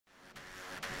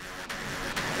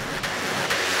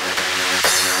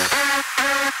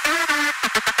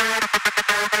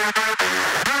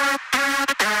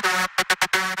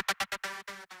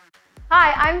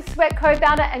Sweat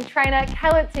co-founder and trainer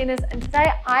Kayla Itsines, and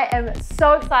today I am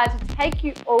so excited to take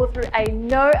you all through a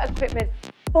no equipment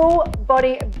full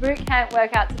body boot camp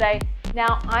workout today.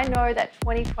 Now I know that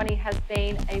 2020 has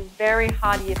been a very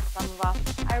hard year for some of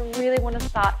us. I really want to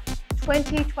start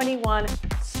 2021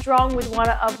 strong with one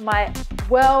of my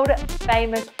world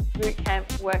famous boot camp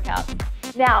workouts.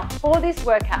 Now for this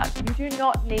workout, you do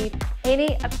not need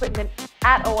any equipment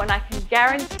at all, and I can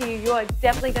guarantee you are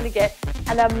definitely going to get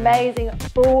an amazing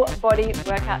full body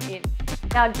workout in.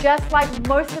 Now, just like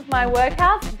most of my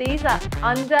workouts, these are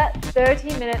under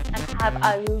 30 minutes and have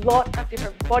a lot of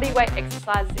different body weight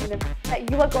exercises in them that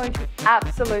you are going to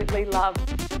absolutely love.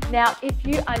 Now, if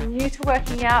you are new to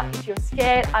working out, if you're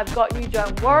scared, I've got you,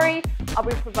 don't worry. I'll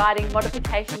be providing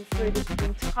modifications through this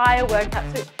entire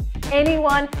workout. So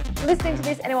anyone listening to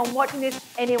this, anyone watching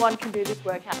this, anyone can do this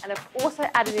workout. And I've also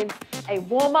added in a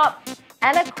warm-up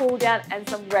and a cool down and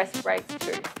some rest breaks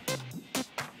too.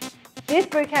 This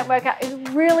bootcamp workout is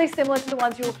really similar to the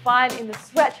ones you will find in the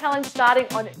Sweat Challenge starting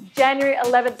on January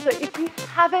 11th. So if you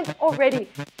haven't already,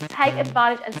 take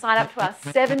advantage and sign up to our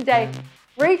 7-day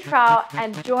free trial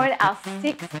and join our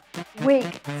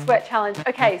 6-week Sweat Challenge.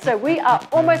 Okay, so we are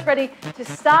almost ready to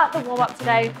start the warm-up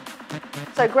today.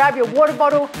 So grab your water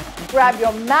bottle, grab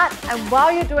your mat, and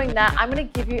while you're doing that, I'm going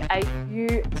to give you a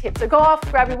few tips. So go off,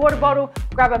 grab your water bottle,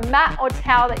 grab a mat or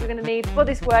towel that you're going to need for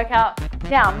this workout.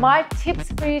 Now, my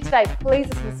tips for you today, please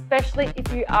listen, especially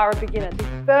if you are a beginner. The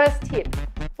first tip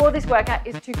for this workout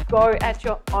is to go at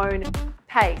your own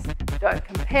pace. Don't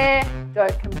compare,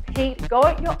 don't compete. Go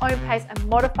at your own pace and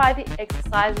modify the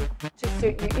exercises to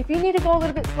suit you. If you need to go a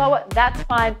little bit slower, that's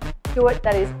fine. Do it,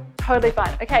 that is totally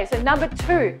fine. Okay, so number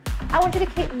 2, I want you to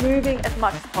keep moving as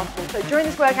much as possible. So during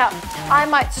this workout, I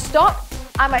might stop,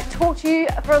 I might talk to you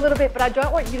for a little bit, but I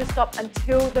don't want you to stop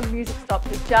until the music stops.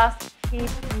 So just keep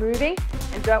moving,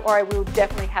 and don't worry, we'll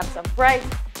definitely have some breaks.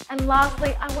 And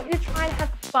lastly, I want you to try and have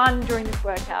fun during this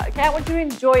workout, okay? I want you to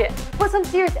enjoy it. Put some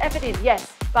serious effort in,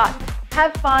 yes, but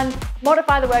have fun,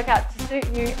 modify the workout to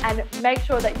suit you, and make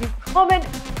sure that you comment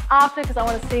after because I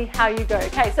want to see how you go.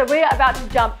 Okay, so we are about to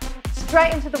jump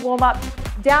straight into the warm-up,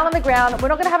 down on the ground. We're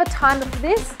not going to have a timer for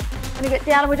this. We're going to get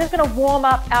down and we're just going to warm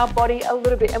up our body a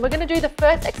little bit. And we're going to do the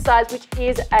first exercise, which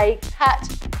is a cat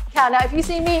cow. Now, if you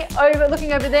see me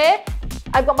looking over there,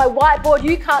 I've got my whiteboard.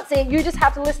 You can't see it. You just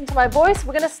have to listen to my voice.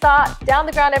 We're going to start down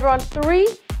the ground, everyone. 3,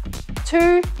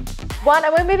 2, 1.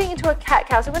 And we're moving into a cat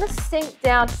cow. So we're going to sink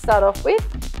down to start off with.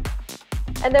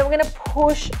 And then we're going to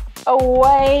push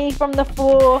away from the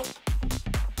floor.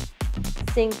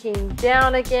 Sinking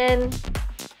down again.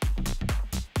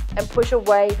 And push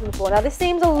away from the floor. Now, this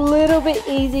seems a little bit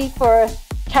easy for a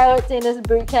Kayla Itsines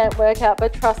bootcamp workout,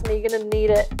 but trust me, you're going to need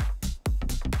it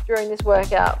during this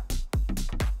workout.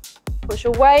 Push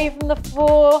away from the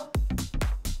floor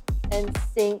and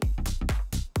sink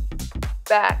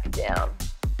back down.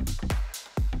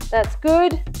 That's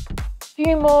good. A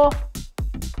few more.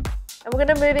 And we're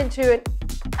going to move into an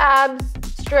abs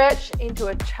stretch, into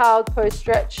a child pose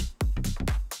stretch.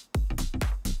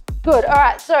 Good. All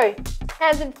right, so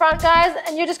hands in front, guys,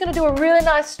 and you're just going to do a really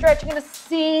nice stretch. You're going to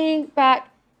sink back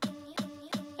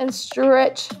and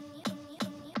stretch.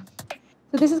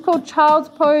 So this is called child's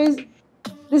pose.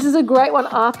 This is a great one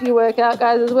after your workout,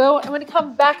 guys, as well. And when you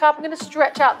come back up, I'm going to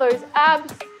stretch out those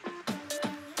abs.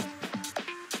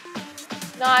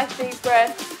 Nice deep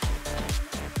breath.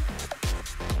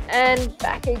 And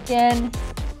back again.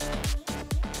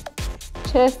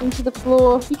 Chest into the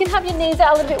floor. You can have your knees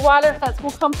out a little bit wider if that's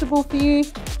more comfortable for you.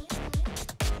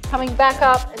 Coming back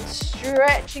up and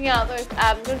stretching out those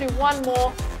abs. I'm going to do one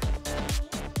more.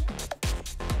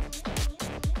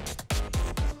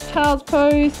 Child's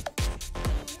pose.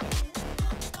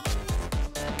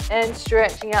 And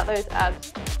stretching out those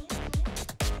abs.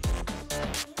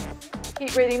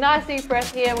 Keep breathing, nice deep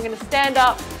breath here. We're going to stand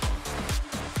up.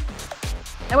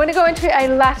 And we're going to go into a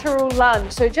lateral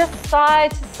lunge. So just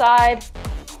side to side.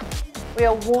 We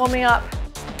are warming up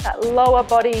that lower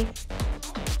body.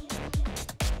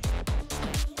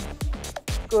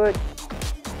 Good.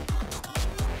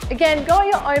 Again, go at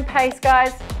your own pace,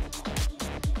 guys.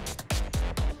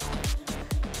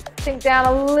 Sink down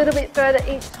a little bit further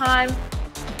each time.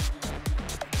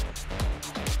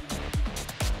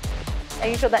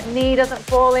 Making sure that knee doesn't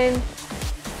fall in.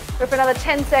 Go for another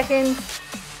 10 seconds.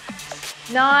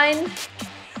 9,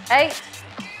 8,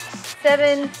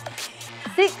 7,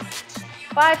 6,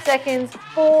 5 seconds.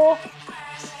 4,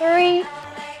 3,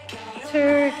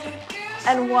 2,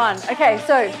 and 1. Okay,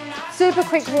 so super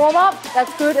quick warm up.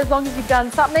 That's good as long as you've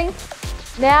done something.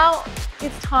 Now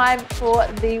it's time for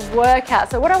the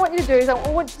workout. So what I want you to do is I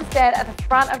want you to stand at the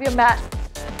front of your mat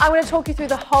I'm going to talk you through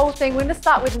the whole thing. We're going to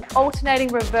start with an alternating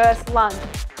reverse lunge.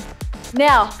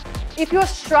 Now, if you're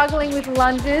struggling with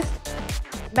lunges,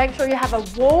 make sure you have a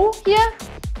wall here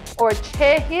or a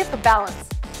chair here for balance.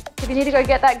 If you need to go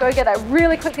get that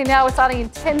really quickly now. We're starting in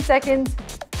 10 seconds.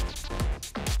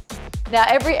 Now,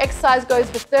 every exercise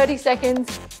goes for 30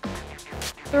 seconds.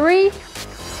 3,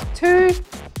 2,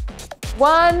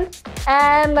 1,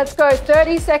 and let's go.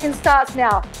 30 seconds starts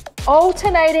now.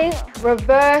 Alternating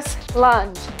reverse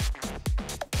lunge.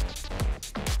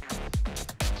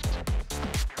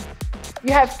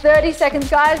 You have 30 seconds,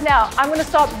 guys. Now, I'm going to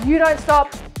stop. You don't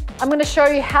stop. I'm going to show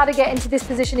you how to get into this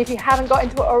position if you haven't got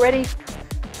into it already.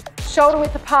 Shoulder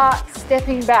width apart,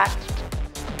 stepping back.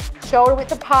 Shoulder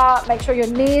width apart. Make sure your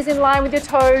knee is in line with your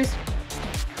toes.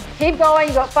 Keep going.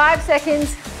 You've got 5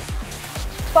 seconds.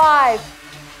 5,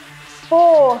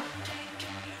 4,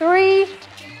 3,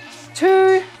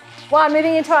 2, 1.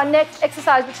 Moving into our next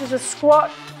exercise, which is a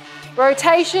squat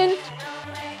rotation.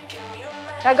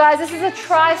 Now, guys, this is a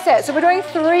tricep. So we're doing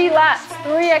 3 laps,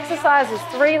 3 exercises,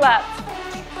 3 laps.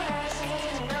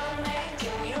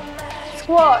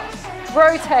 Squat,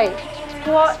 rotate,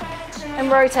 squat, and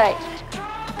rotate.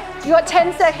 You got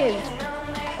 10 seconds.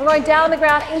 We're going down the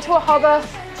ground into a hover.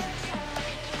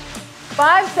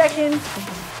 5 seconds.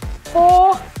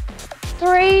 4,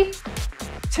 3,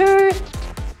 2,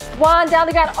 1. Down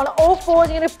the ground on all fours.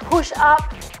 You're going to push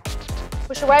up,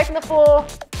 push away from the floor,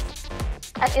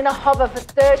 and in a hover for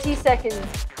 30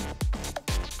 seconds.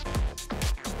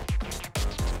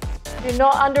 Do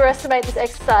not underestimate this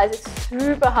exercise. It's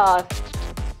super hard.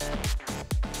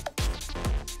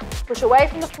 Push away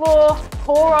from the floor,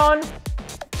 core on.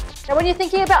 Now, when you're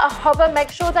thinking about a hover,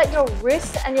 make sure that your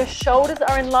wrists and your shoulders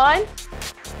are in line.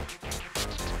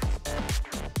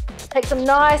 Take some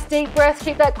nice deep breaths,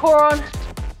 keep that core on.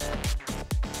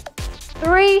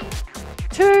 3,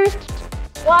 2,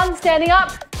 1, standing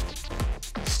up.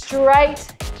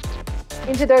 Straight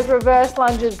into those reverse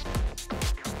lunges.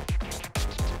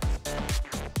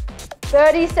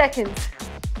 30 seconds,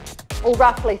 or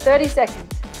roughly 30 seconds.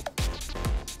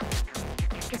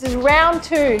 This is round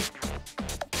 2.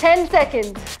 10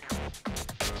 seconds.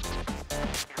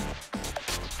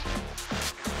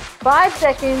 5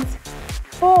 seconds.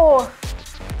 4,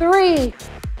 3,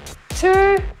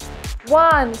 2,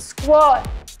 1. Squat,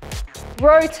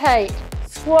 rotate,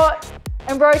 squat,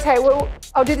 and rotate.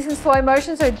 I'll do this in slow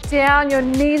motion. So down, your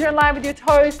knees are in line with your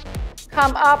toes.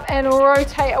 Come up and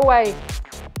rotate away.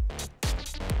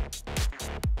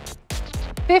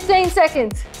 15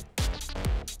 seconds.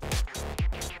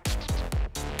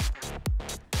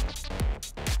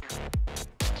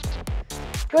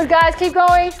 Good, guys, keep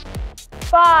going.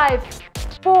 5,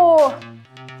 4,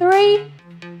 3,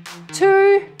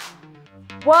 2,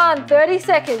 1. 30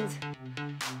 seconds.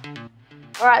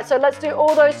 All right, so let's do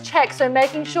all those checks. So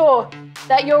making sure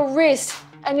that your wrist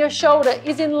and your shoulder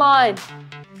is in line.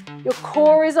 Your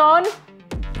core is on.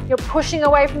 You're pushing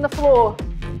away from the floor.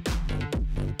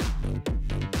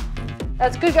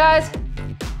 That's good, guys.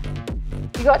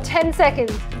 You got 10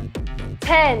 seconds.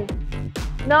 10,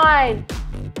 9,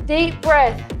 deep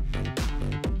breath.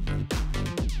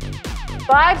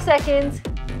 5 seconds.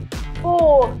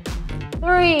 4,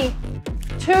 3,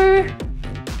 2,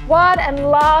 1, and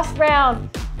last round.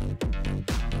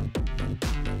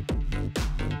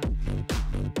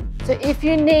 So if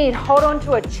you need, hold on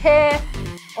to a chair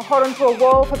or hold on to a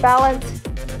wall for balance.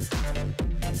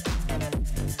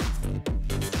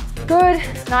 Good,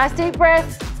 nice deep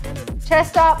breath.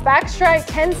 Chest up, back straight,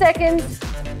 10 seconds.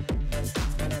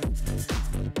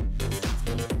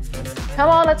 Come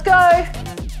on, let's go.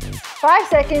 5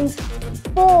 seconds.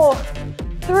 4,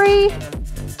 3,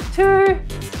 2,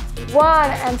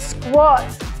 1, and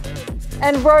squat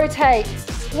and rotate,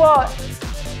 squat,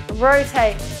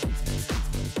 rotate.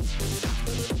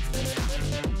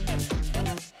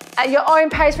 At your own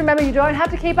pace, remember, you don't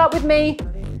have to keep up with me.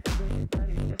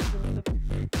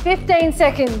 15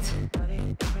 seconds.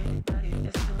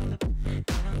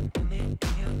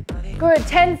 Good,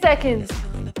 10 seconds.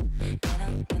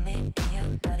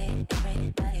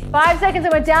 5 seconds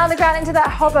and we're down the ground into that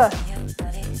hover.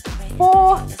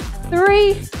 4,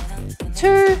 3,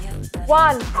 2,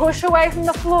 1. Push away from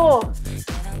the floor.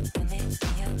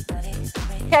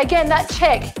 Okay, again, that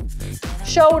check.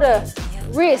 Shoulder,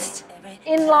 wrist,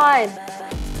 in line.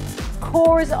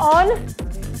 Core is on.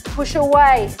 Push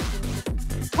away.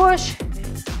 Push.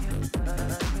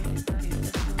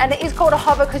 And it is called a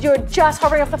hover because you're just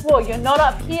hovering off the floor. You're not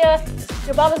up here.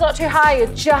 Your bum is not too high.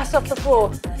 You're just off the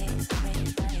floor.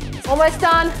 Almost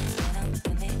done.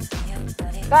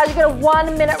 Guys, you got a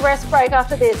 1 minute rest break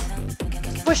after this.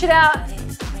 Push it out.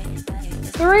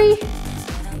 3,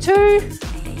 2,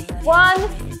 1,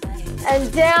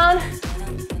 and down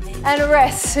and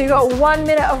rest. So you've got 1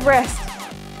 minute of rest.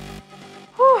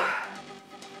 Whew.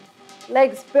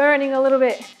 Legs burning a little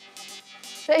bit.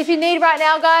 So if you need right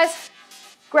now, guys,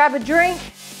 grab a drink.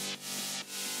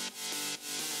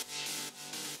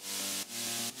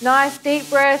 Nice deep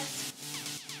breaths.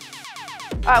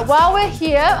 All right, while we're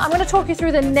here, I'm going to talk you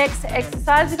through the next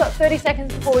exercise. We've got 30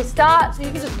 seconds before we start, so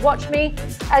you can just watch me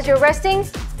as you're resting.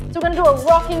 So we're going to do a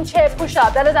rocking chair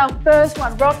push-up. That is our first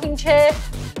one, rocking chair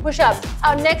push-up.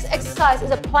 Our next exercise is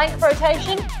a plank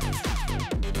rotation,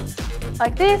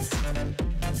 like this.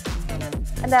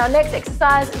 And then our next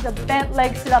exercise is a bent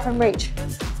leg sit up and reach.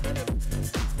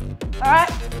 All right?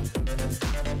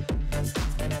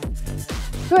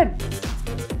 Good.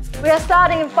 We are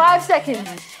starting in 5 seconds.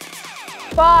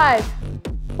 5,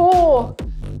 4,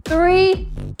 3,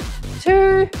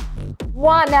 2,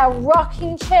 1. Now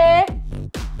rocking chair,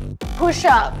 push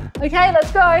up. Okay,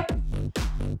 let's go.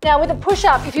 Now with the push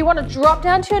up, if you want to drop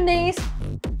down to your knees,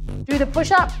 do the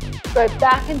push up, go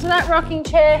back into that rocking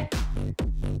chair.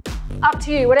 Up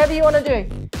to you, whatever you want to do.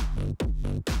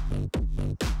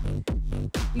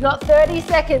 You got 30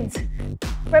 seconds.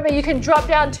 Remember, you can drop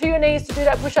down to your knees to do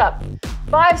that push up.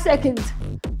 5 seconds.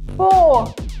 4,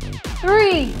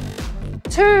 3,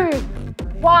 2,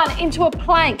 1, into a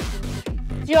plank.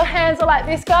 So your hands are like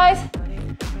this, guys,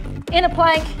 in a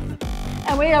plank,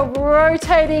 and we are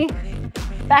rotating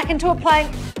back into a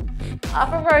plank,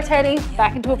 up and rotating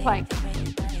back into a plank.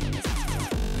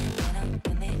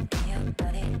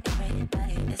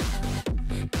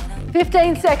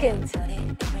 15 seconds.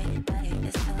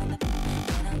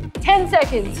 10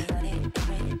 seconds.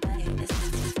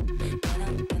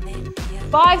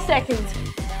 5 seconds.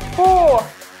 4,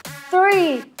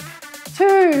 3,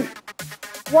 2,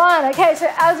 1. Okay, so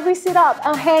as we sit up,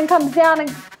 our hand comes down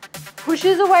and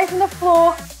pushes away from the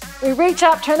floor. We reach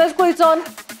up, turn those glutes on.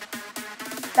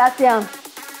 Back down.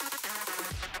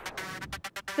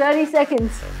 30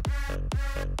 seconds.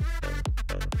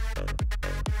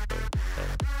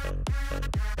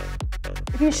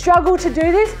 If you struggle to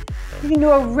do this, you can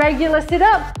do a regular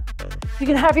sit-up. You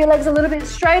can have your legs a little bit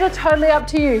straighter, totally up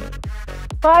to you.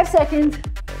 5 seconds.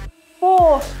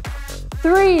 4,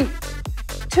 3,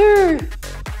 2,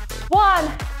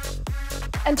 1.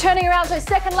 And turning around, so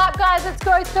second lap, guys, let's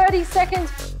go. 30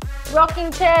 seconds.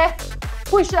 Rocking chair,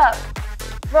 push up.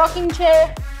 Rocking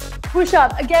chair, push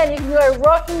up. Again, you can go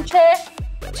rocking chair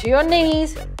to your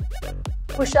knees,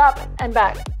 push up and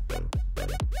back.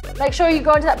 Make sure you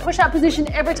go into that push-up position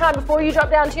every time before you drop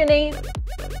down to your knees.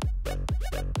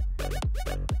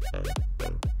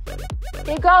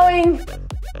 Keep going.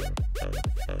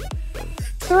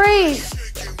 3,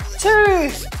 2,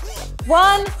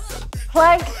 1.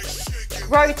 Plank,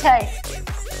 rotate.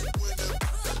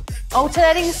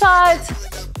 Alternating sides.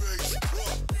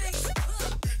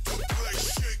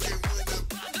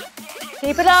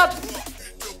 Keep it up.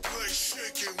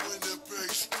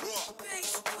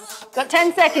 Got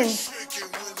 10 seconds.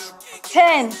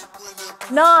 10,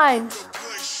 9,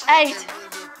 8,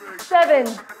 7,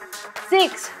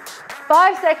 6,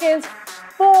 5 seconds.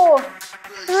 4,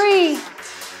 3,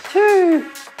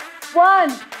 2,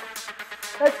 1.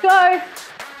 Let's go.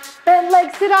 Bent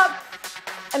leg sit up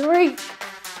and reach.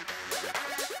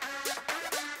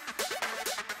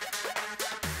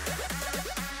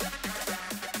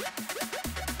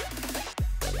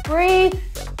 Breathe.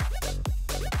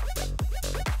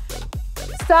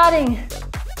 Starting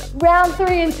round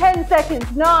 3 in 10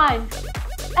 seconds. 9,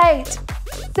 8,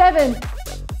 7,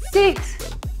 6,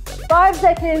 5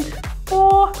 seconds.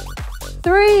 4,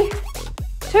 3,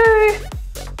 2,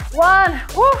 1.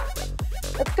 Woo.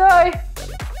 Let's go.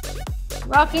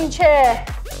 Rocking chair.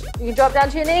 You can drop down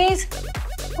to your knees.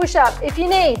 Push up if you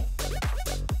need.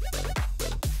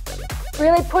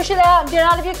 Really push it out and get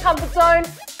out of your comfort zone.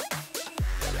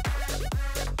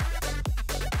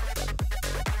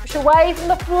 Push away from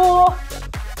the floor.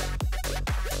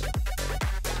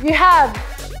 You have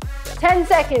 10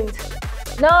 seconds.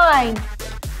 9,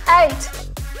 8,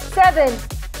 7,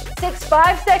 6,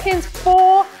 5 seconds.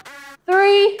 4,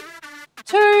 3,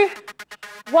 2,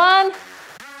 1.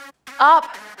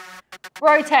 Up,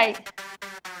 rotate.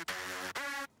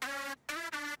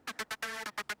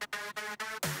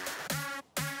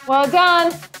 Well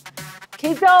done.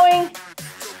 Keep going.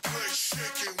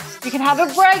 You can have a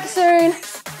break soon.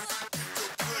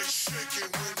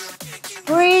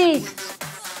 Breathe.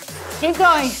 Keep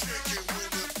going.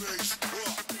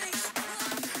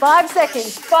 5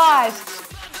 seconds. 5,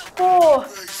 4,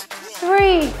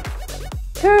 3,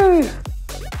 2,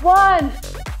 1.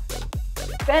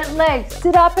 Bent legs.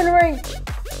 Sit up and reach.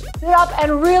 Sit up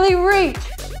and really reach.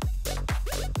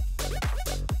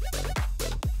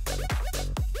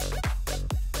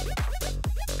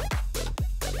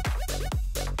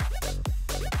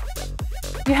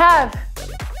 You have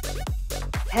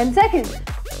 10 seconds.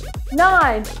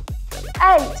 9,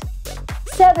 8,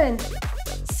 7,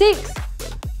 6,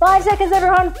 5 seconds,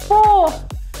 everyone. 4,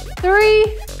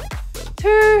 3,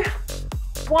 2,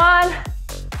 1.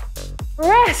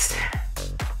 Rest.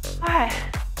 All right.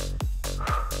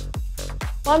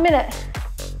 1 minute.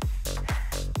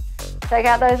 Take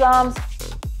out those arms.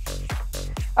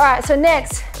 All right, so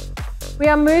next we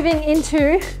are moving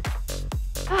into,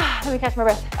 let me catch my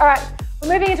breath. All right, we're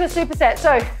moving into a superset.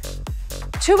 So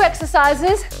 2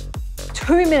 exercises,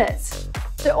 2 minutes.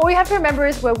 So all you have to remember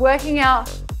is we're working out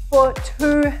for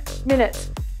 2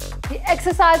 minutes. The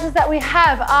exercises that we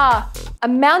have are a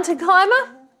mountain climber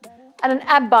and an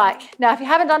ab bike. Now, if you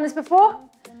haven't done this before,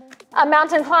 a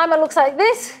mountain climber looks like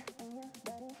this.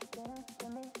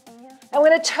 And we're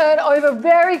gonna turn over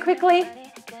very quickly.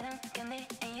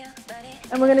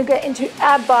 And we're gonna get into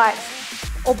ab bikes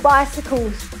or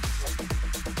bicycles.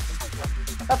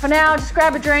 But for now, just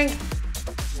grab a drink.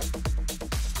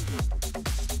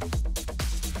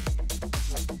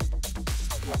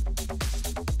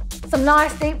 Some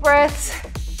nice deep breaths.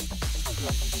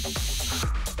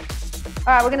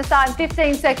 All right, we're gonna start in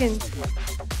 15 seconds.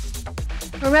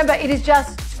 Remember, it is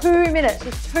just 2 minutes,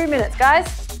 just 2 minutes, guys.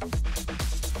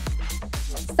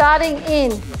 Starting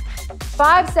in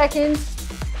 5 seconds,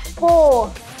 4,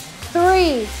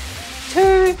 3,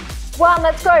 2, 1,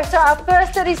 let's go. So our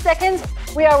first 30 seconds,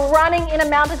 we are running in a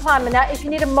mountain climber. Now, if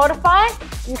you need to modify,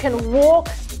 you can walk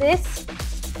this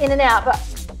in and out. But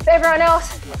for everyone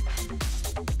else,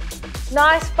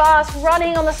 nice, fast,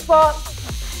 running on the spot.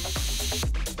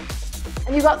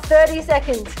 And you've got 30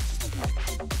 seconds.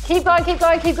 Keep going, keep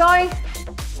going, keep going.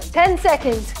 10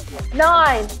 seconds,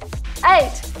 9,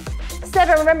 8,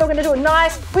 7. Remember, we're gonna do a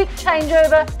nice quick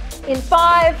changeover in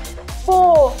 5,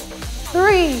 4,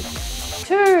 3,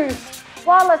 2,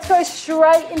 1. Let's go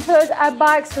straight into those ab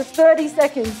bikes for 30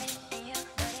 seconds.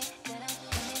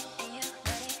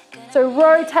 So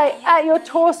rotate at your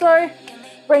torso,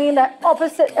 bringing that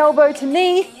opposite elbow to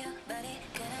knee.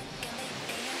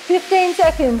 15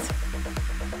 seconds.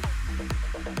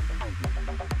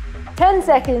 10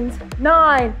 seconds,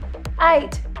 9,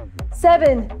 8,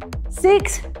 7,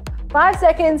 6, 5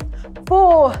 seconds,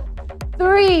 4,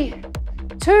 3,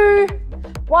 2,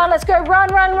 1. Let's go, run,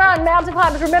 run, run. Mountain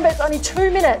climbers, remember it's only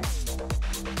 2 minutes.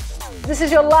 This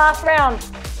is your last round.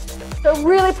 So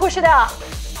really push it out.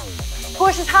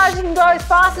 Push as hard as you can go, as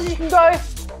fast as you can go.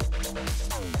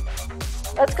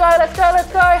 Let's go, let's go,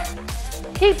 let's go.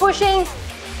 Keep pushing.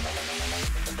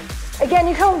 Again,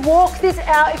 you can walk this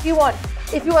out if you want.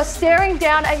 If you are staring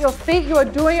down at your feet, you are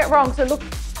doing it wrong. So look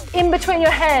in between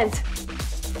your hands.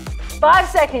 5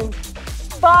 seconds.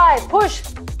 5, push.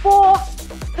 4,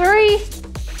 3,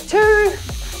 2,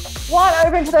 1.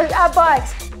 Over into those ab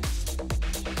bikes.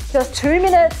 Just 2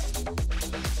 minutes.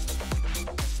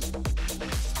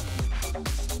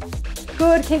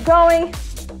 Good, keep going.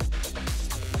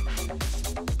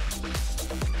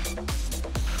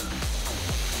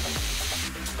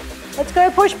 Let's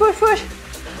go, push, push, push.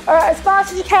 All right, as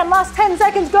fast as you can, last 10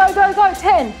 seconds, go, go, go.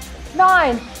 10,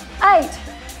 9, 8,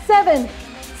 7,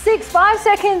 6, 5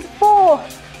 seconds, 4,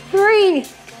 3,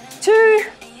 2,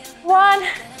 1,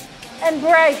 and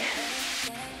break.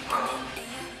 All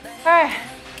right,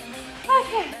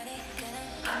 okay.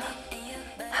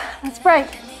 Let's break.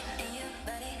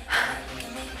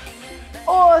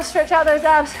 Oh, stretch out those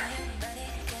abs.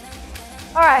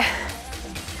 All right.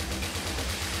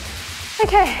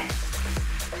 Okay.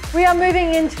 We are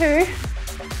moving into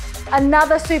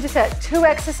another superset. 2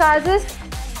 exercises,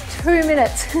 2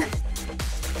 minutes.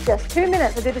 Just 2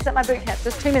 minutes. I did this at my boot camp,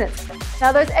 just 2 minutes.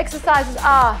 Now those exercises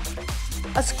are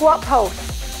a squat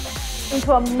pulse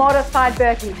into a modified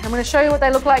burpee. I'm gonna show you what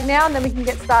they look like now and then we can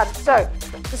get started. So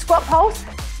the squat pulse,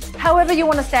 however you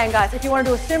wanna stand, guys. If you wanna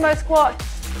do a sumo squat,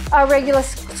 a regular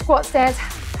squat stance,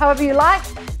 however you like,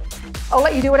 I'll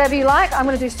let you do whatever you like. I'm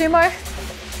gonna do sumo.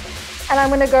 And I'm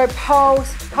gonna go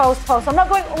pulse, pulse, pulse. I'm not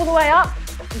going all the way up,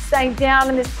 I'm staying down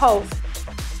in this pulse.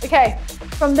 Okay,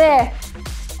 from there,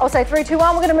 I'll say 3, 2,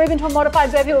 1. We're gonna move into a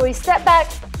modified burpee where we step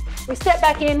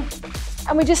back in,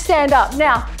 and we just stand up.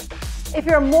 Now, if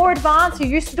you're more advanced, you're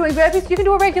used to doing burpees, you can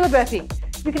do a regular burpee.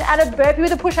 You can add a burpee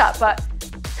with a push-up, but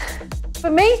for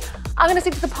me, I'm gonna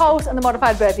stick to the pulse and the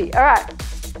modified burpee. All right,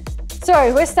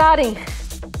 so we're starting.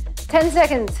 10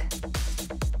 seconds.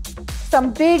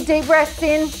 Some big deep breaths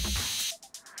in.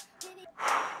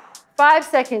 5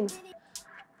 seconds.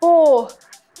 4,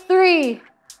 3,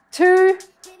 2,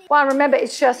 1. Remember,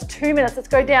 it's just 2 minutes. Let's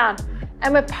go down.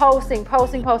 And we're pulsing,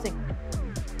 pulsing, pulsing.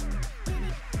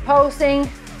 Pulsing.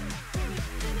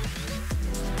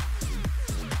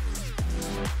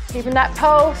 Keeping that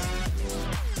pulse.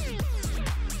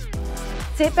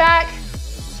 Sit back.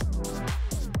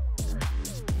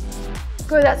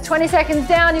 Good, that's 20 seconds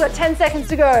down. You've got 10 seconds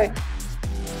to go.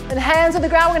 And hands on the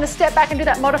ground, we're gonna step back and do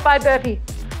that modified burpee.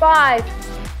 5,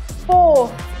 4,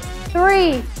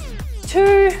 3,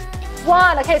 2,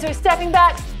 1. Okay, so we're stepping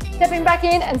back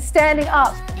in and standing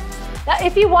up. Now,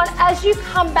 if you want, as you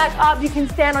come back up, you can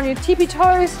stand on your tippy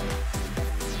toes.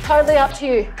 Totally up to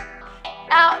you.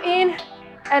 Out, in,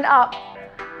 and up.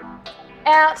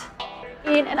 Out,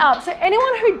 in, and up. So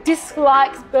anyone who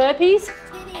dislikes burpees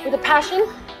with a passion,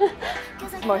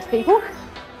 most people,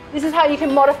 this is how you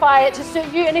can modify it to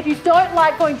suit you. And if you don't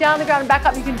like going down the ground and back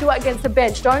up, you can do it against the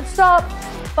bench. Don't stop.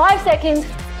 5 seconds.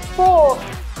 4,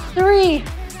 3,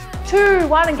 2,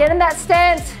 1. And get in that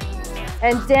stance.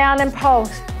 And down and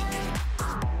pulse.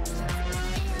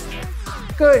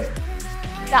 Good.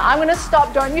 Now I'm gonna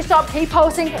stop. Don't you stop. Keep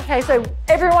pulsing. Okay, so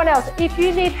everyone else, if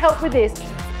you need help with this,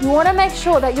 you wanna make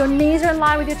sure that your knees are in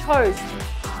line with your toes.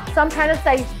 Some trainers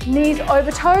say knees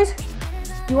over toes.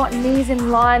 You want knees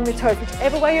in line with toes.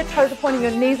 Whichever way your toes are pointing,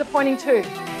 your knees are pointing too.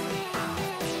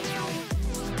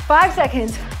 5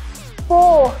 seconds.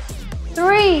 4,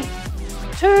 3,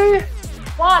 2,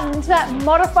 1. Into that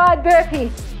modified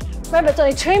burpee. Remember, it's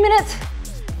only 2 minutes.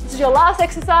 This is your last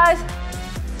exercise.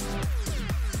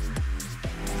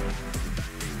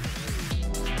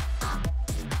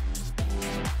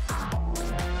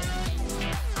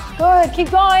 Good, keep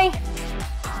going.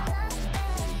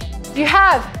 You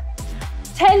have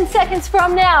 10 seconds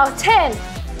from now. 10,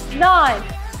 9,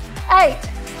 8,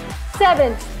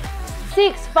 7,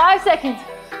 6, 5 seconds.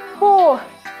 4,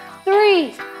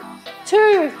 3,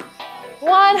 2,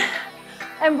 1,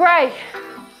 and break.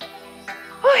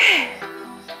 Okay.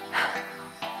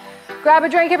 Grab a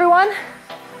drink, everyone.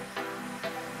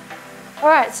 All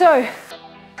right, so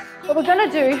what we're gonna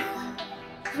do,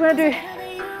 we're gonna do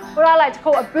what I like to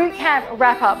call a boot camp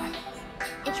wrap up,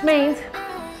 which means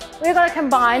we're gonna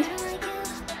combine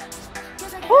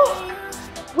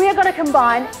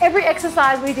every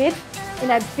exercise we did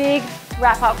in a big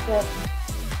wrap up form.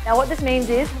 Now what this means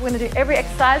is we're gonna do every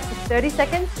exercise for 30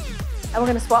 seconds and we're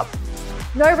gonna swap.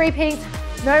 No repeats,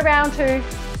 no round two,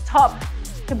 top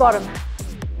to bottom.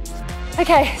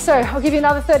 Okay, so I'll give you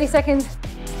another 30 seconds.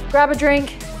 Grab a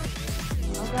drink.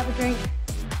 I'll grab a drink.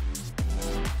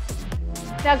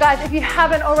 Now guys, if you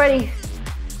haven't already,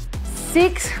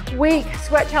 6-week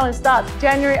sweat challenge starts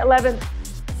January 11th.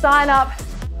 Sign up.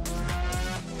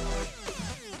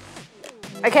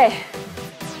 Okay,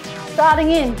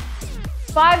 starting in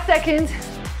 5 seconds.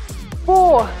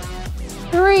 4,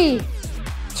 3,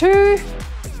 2,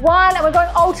 1, and we're going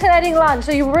alternating lunge.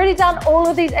 So you've already done all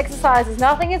of these exercises.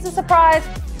 Nothing is a surprise.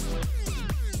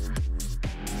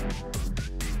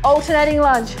 Alternating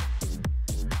lunge.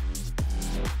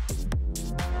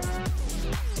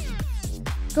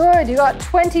 Good, you got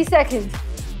 20 seconds.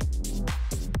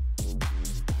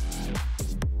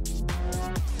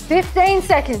 15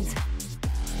 seconds.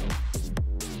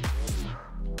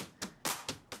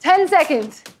 10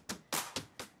 seconds.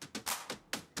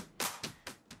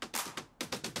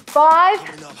 5,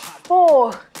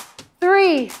 4,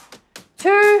 3,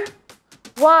 2,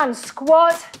 1.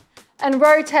 Squat and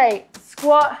rotate.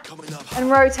 Squat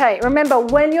and rotate. Remember,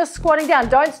 when you're squatting down,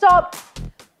 don't stop.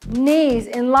 Knees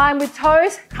in line with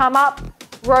toes. Come up,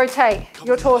 rotate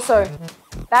your torso.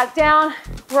 Back down,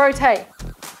 rotate.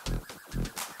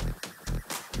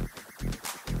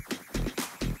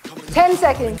 10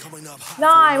 seconds.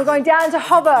 9, we're going down into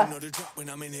hover.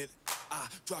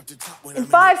 In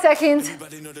 5 seconds.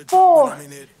 4,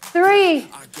 3,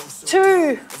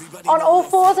 2, on all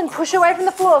fours and push away from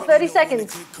the floor. 30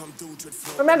 seconds.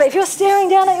 Remember, if you're staring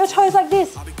down at your toes like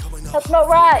this, that's not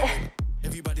right.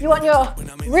 You want your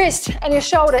wrist and your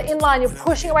shoulder in line. You're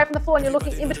pushing away from the floor and you're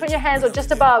looking in between your hands or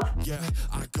just above.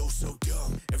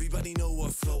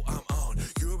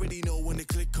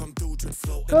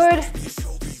 Good.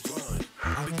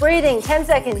 Breathing, 10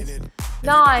 seconds.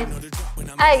 9,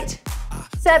 8,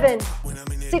 7,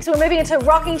 6. We're moving into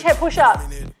rocking chair push-up.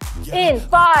 In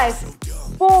 5,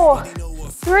 4,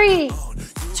 3,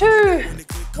 2,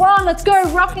 1. Let's go,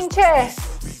 rocking chair.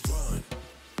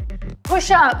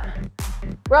 Push up.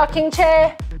 Rocking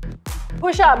chair.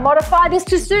 Push up. Modify this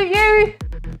to suit you.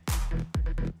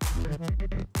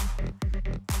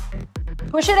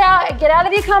 Push it out. Get out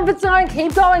of your comfort zone.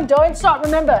 Keep going. Don't stop.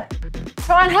 Remember,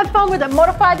 try and have fun with it.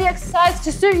 Modify the exercise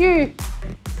to suit you.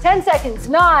 10 seconds.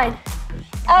 9,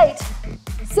 8,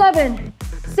 7,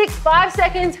 6, 5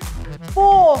 seconds.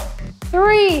 4,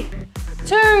 3,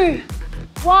 2,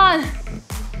 1.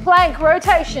 Plank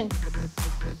rotation.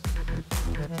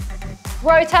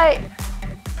 Rotate.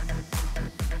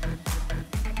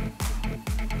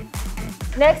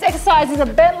 Next exercise is a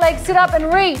bent leg sit up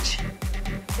and reach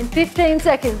in 15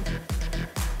 seconds.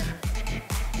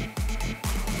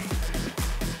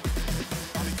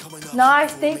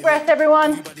 Nice, deep breath,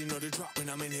 everyone.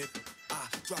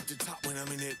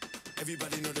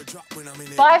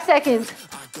 5 seconds.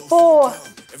 4,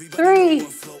 3,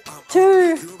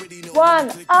 2,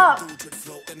 1, up.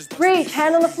 Reach,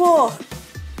 hand on the floor.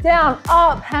 Down,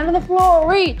 up, hand on the floor,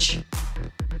 reach.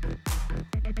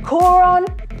 Core on.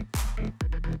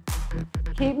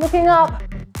 Keep looking up.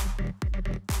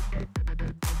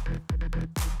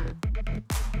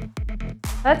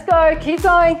 Let's go, keep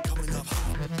going.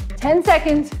 10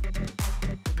 seconds.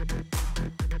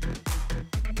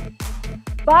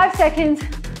 5 seconds.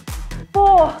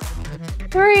 4,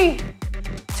 3,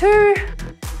 2,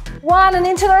 1, and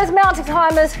into those mountain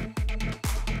climbers.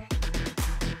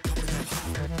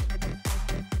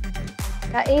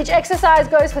 Now each exercise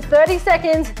goes for 30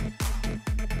 seconds.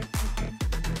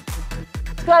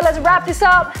 Good, let's wrap this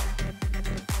up.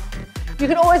 You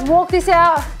can always walk this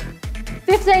out.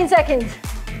 15 seconds.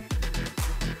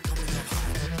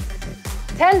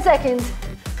 10 seconds.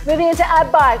 Moving into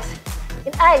ab bikes.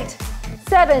 In 8,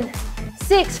 7,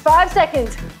 6, 5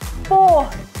 seconds. 4,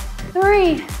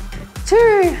 3,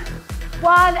 2,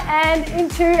 1, and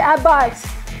into ab bikes.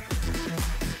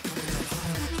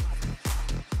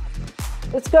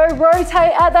 Let's go,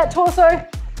 rotate out that torso,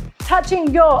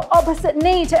 touching your opposite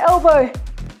knee to elbow.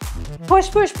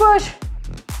 Push, push, push.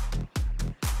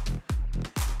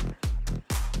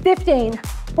 15,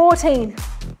 14,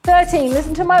 13,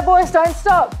 listen to my voice, don't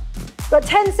stop. Got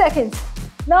 10 seconds.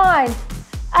 9,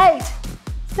 8,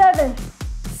 7,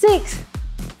 6,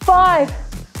 5,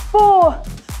 4,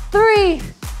 3,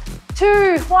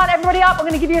 2, 1. Everybody up, I'm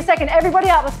gonna give you a second. Everybody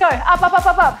up, let's go. Up, up, up,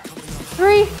 up, up.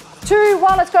 3, 2,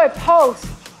 1, let's go. Pulse,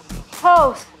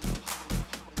 pulse.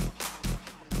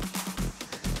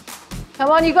 Come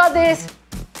on, you got this.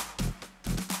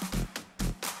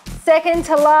 Second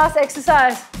to last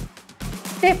exercise.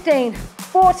 15,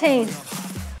 14.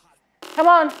 Come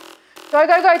on, go,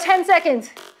 go, go, 10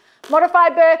 seconds.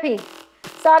 Modified burpee,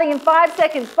 starting in 5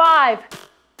 seconds. 5,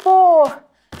 4,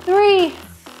 3,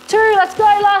 2, let's go,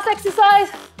 last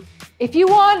exercise. If you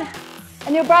want,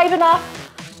 and you're brave enough,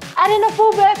 add in a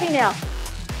full burpee now.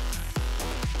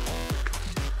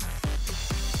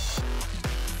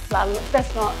 Well,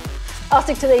 best not. I'll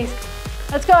stick to these.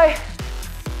 Let's go.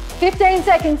 15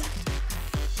 seconds.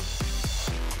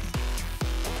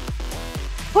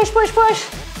 Push, push, push.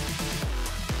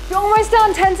 You're almost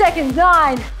done. 10 seconds.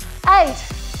 9, 8,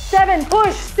 7,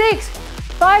 push. 6,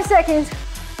 5 seconds.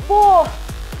 4,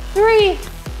 3,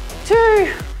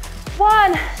 2,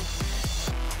 1.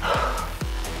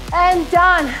 And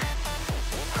done.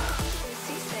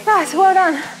 Nice, well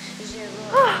done.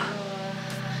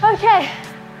 Okay.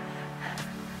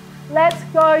 Let's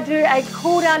go do a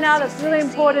cool down now. That's really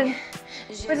important.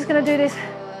 We're just gonna do this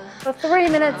for 3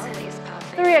 minutes,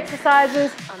 3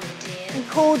 exercises, and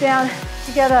cool down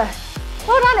together.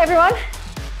 Well done, everyone.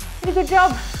 Did a good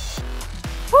job.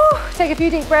 Whew. Take a few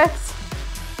deep breaths.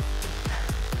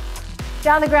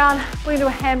 Down the ground, we're gonna do a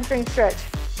hamstring stretch.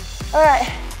 All right,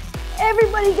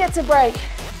 everybody gets a break.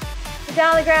 So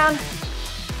down the ground,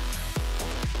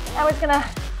 and we're just gonna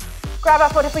grab our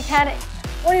foot if we can.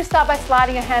 I want you to start by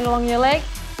sliding your hand along your leg.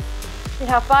 See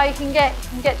how far you can get. You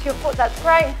can get to your foot, that's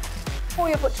great. Pull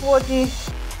your foot towards you.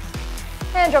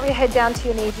 And drop your head down to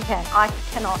your knee if you can. I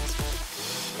cannot.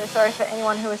 So sorry for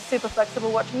anyone who is super flexible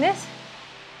watching this.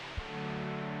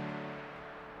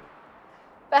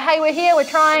 But hey, we're here, we're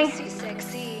trying.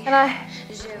 And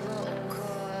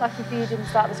lucky for you, didn't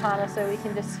start the timer, so we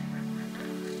can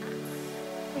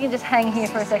just hang here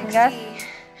for a second, guys.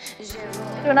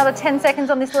 Do another 10 seconds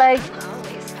on this leg,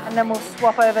 and then we'll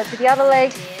swap over to the other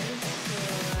leg.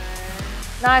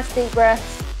 Nice deep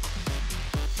breaths.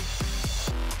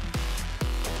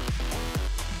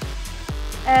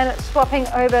 And swapping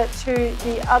over to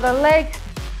the other leg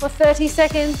for 30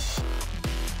 seconds.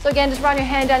 So again, just run your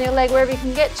hand down your leg wherever you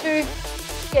can get to.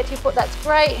 Get to your foot, that's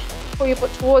great. Pull your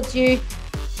foot towards you,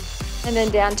 and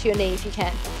then down to your knee if you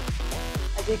can.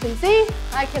 As you can see,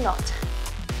 I cannot.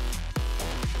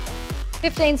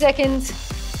 15 seconds.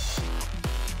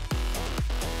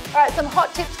 All right, some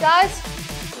hot tips, guys.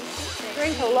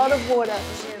 Drink a lot of water.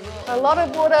 A lot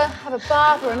of water, have a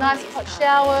bath or a nice hot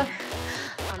shower.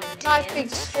 Nice big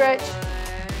stretch.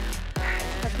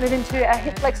 Let's move into a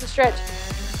hip flexor stretch.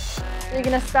 So you're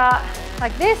gonna start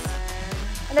like this,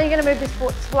 and then you're gonna move this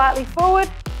foot slightly forward,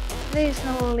 and then you're just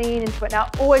gonna lean into it. Now,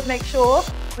 always make sure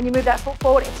when you move that foot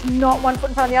forward, it's not one foot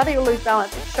in front of the other, you'll lose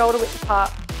balance. It's shoulder width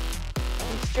apart.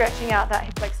 And stretching out that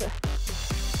hip flexor.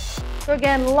 So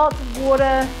again, lots of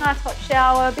water, nice hot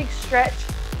shower, big stretch,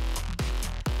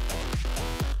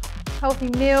 healthy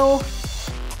meal.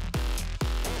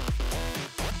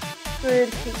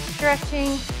 Good, keep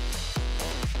stretching.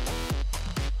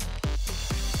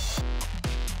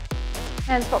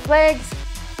 Hand swap legs.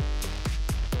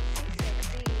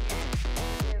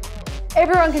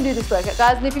 Everyone can do this workout,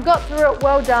 guys, and if you've got through it,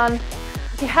 well done.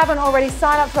 If you haven't already,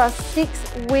 sign up to our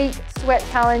 6-week sweat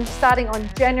challenge starting on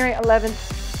January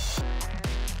 11th.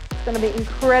 It's gonna be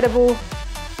incredible.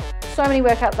 So many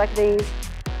workouts like these.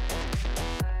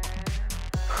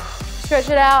 Stretch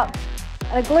it out,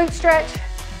 and a glute stretch.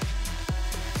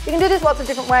 You can do this lots of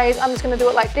different ways. I'm just gonna do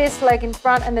it like this, leg in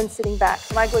front and then sitting back.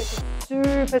 So my glutes are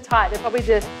super tight. They're probably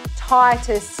the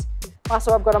tightest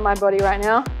muscle I've got on my body right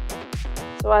now.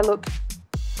 So I look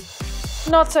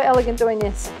not so elegant doing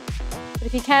this. But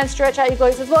if you can stretch out your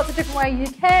glutes, there's lots of different ways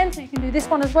you can. So you can do this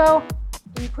one as well.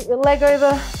 You put your leg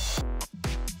over,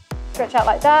 stretch out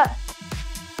like that.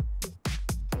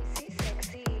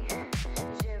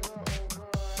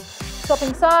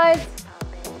 Swapping sides.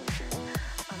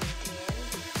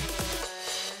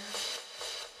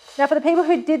 Now for the people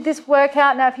who did this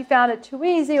workout, now if you found it too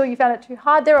easy or you found it too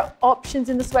hard, there are options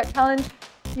in the sweat challenge.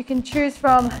 You can choose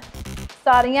from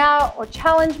starting out or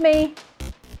challenge me.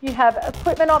 You have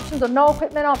equipment options or no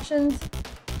equipment options.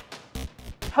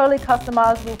 Totally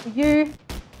customizable for you.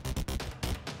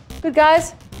 Good,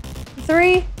 guys.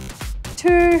 3,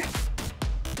 2,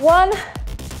 1.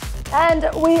 And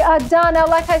we are done. Now,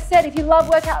 like I said, if you love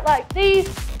workouts like these,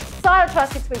 sign up to our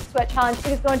 6-week sweat challenge. It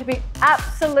is going to be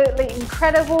absolutely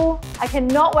incredible. I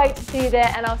cannot wait to see you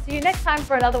there, and I'll see you next time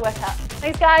for another workout.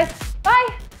 Thanks, guys.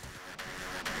 Bye.